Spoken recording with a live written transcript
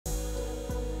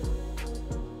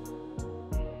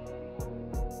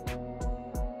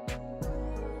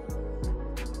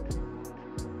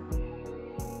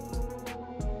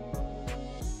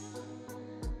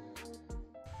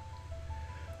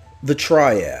The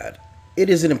Triad. It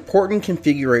is an important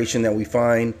configuration that we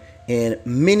find in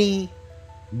many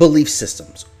belief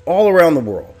systems all around the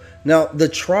world. Now, the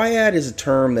Triad is a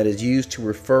term that is used to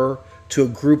refer to a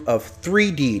group of three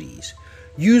deities,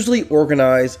 usually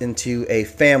organized into a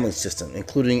family system,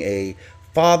 including a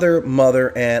father,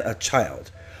 mother, and a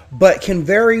child, but can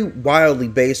vary wildly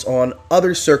based on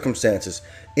other circumstances,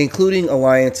 including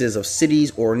alliances of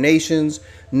cities or nations,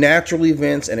 natural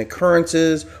events and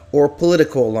occurrences, or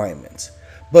political alignments.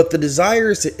 But the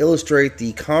desire is to illustrate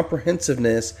the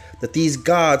comprehensiveness that these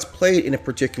gods played in a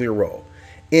particular role.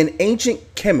 In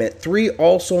ancient Kemet, three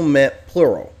also meant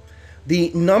plural.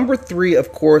 The number three,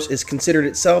 of course, is considered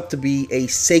itself to be a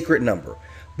sacred number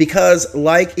because,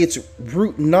 like its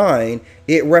root 9,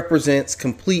 it represents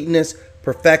completeness,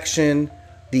 perfection,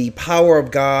 the power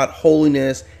of God,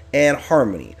 holiness, and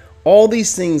harmony. All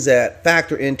these things that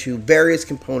factor into various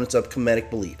components of Kemetic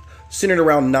belief, centered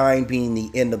around 9 being the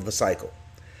end of the cycle.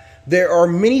 There are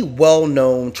many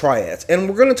well-known triads, and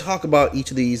we're going to talk about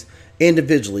each of these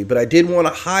individually, but I did want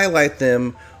to highlight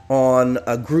them on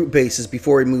a group basis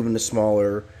before we move into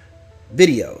smaller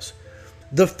videos.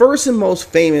 The first and most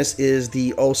famous is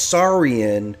the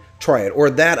Osirian triad, or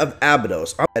that of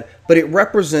Abydos, but it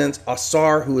represents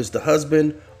Osir, who is the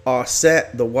husband,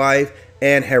 Aset, the wife,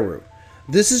 and Heru.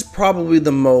 This is probably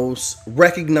the most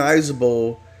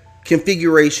recognizable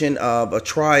configuration of a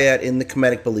triad in the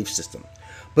Kemetic belief system.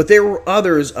 But there were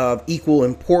others of equal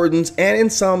importance and in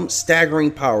some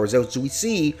staggering powers, as we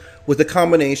see with the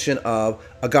combination of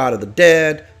a god of the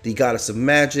dead, the goddess of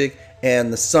magic,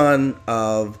 and the son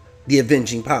of the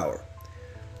avenging power.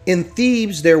 In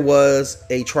Thebes, there was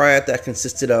a triad that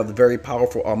consisted of the very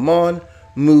powerful Amon,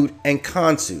 Mut, and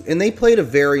Khonsu, and they played a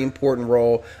very important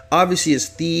role, obviously, as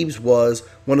Thebes was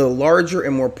one of the larger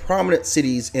and more prominent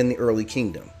cities in the early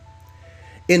kingdom.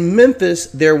 In Memphis,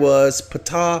 there was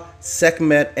Ptah,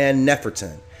 Sekhmet, and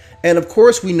Neferten. And of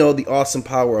course, we know the awesome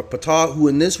power of Ptah, who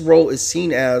in this role is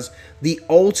seen as the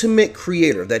ultimate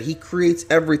creator, that he creates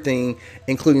everything,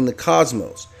 including the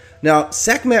cosmos. Now,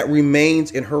 Sekhmet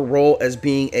remains in her role as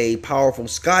being a powerful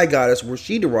sky goddess, where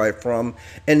she derived from,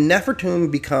 and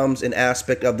Nefertun becomes an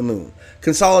aspect of the moon,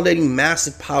 consolidating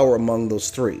massive power among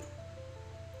those three.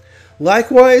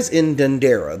 Likewise, in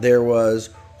Dendera, there was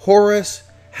Horus,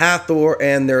 Hathor,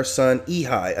 and their son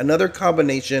Ehi, another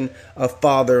combination of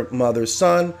father, mother,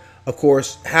 son. Of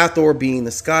course, Hathor being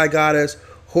the sky goddess,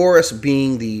 Horus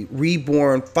being the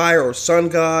reborn fire or sun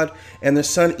god, and their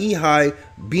son Ehi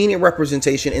being a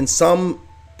representation in some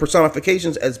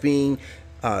personifications as being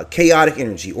chaotic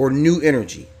energy or new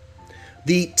energy.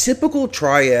 The typical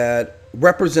triad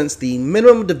represents the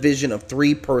minimum division of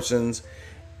three persons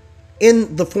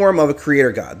in the form of a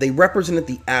creator god. They represented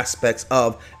the aspects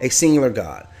of a singular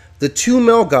god. The two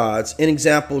male gods, in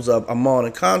examples of Amon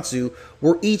and Khonsu,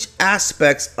 were each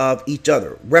aspects of each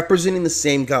other, representing the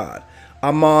same god.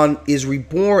 Amon is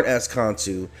reborn as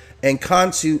Khonsu, and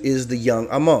Khonsu is the young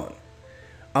Amon.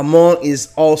 Amon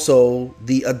is also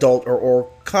the adult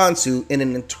or Khonsu in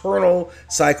an eternal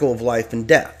cycle of life and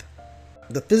death.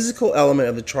 The physical element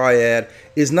of the triad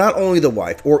is not only the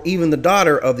wife or even the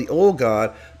daughter of the old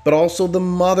god, but also the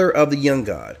mother of the young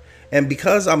god. And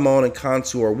because Amon and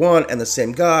Khonsu are one and the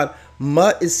same god,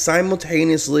 Mut is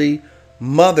simultaneously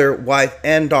mother, wife,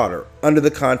 and daughter under the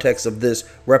context of this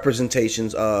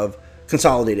representations of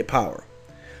consolidated power.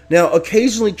 Now,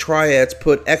 occasionally triads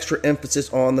put extra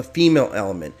emphasis on the female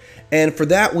element, and for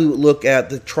that we would look at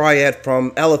the triad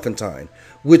from Elephantine,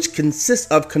 which consists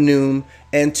of Khnum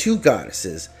and two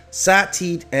goddesses,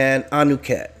 Satit and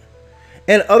Anuket.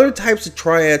 And other types of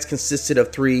triads consisted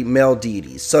of three male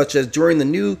deities, such as during the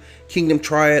New Kingdom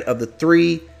triad of the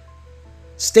three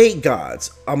state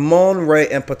gods, Amon, Re,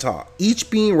 and Ptah, each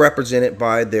being represented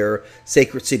by their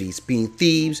sacred cities, being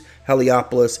Thebes,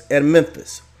 Heliopolis, and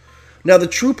Memphis. Now, the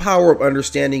true power of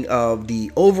understanding of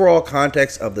the overall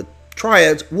context of the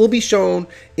triads will be shown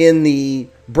in the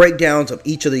breakdowns of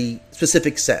each of the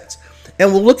specific sets.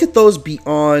 And we'll look at those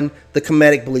beyond the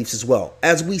Kemetic beliefs as well,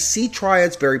 as we see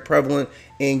triads very prevalent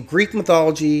in Greek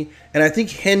mythology, and I think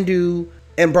Hindu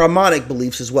and Brahmanic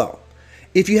beliefs as well.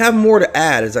 If you have more to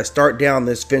add as I start down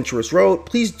this venturous road,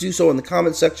 please do so in the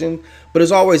comment section. But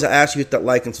as always, I ask you to hit that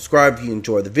like and subscribe if you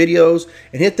enjoy the videos,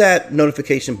 and hit that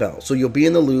notification bell so you'll be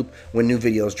in the loop when new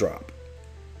videos drop.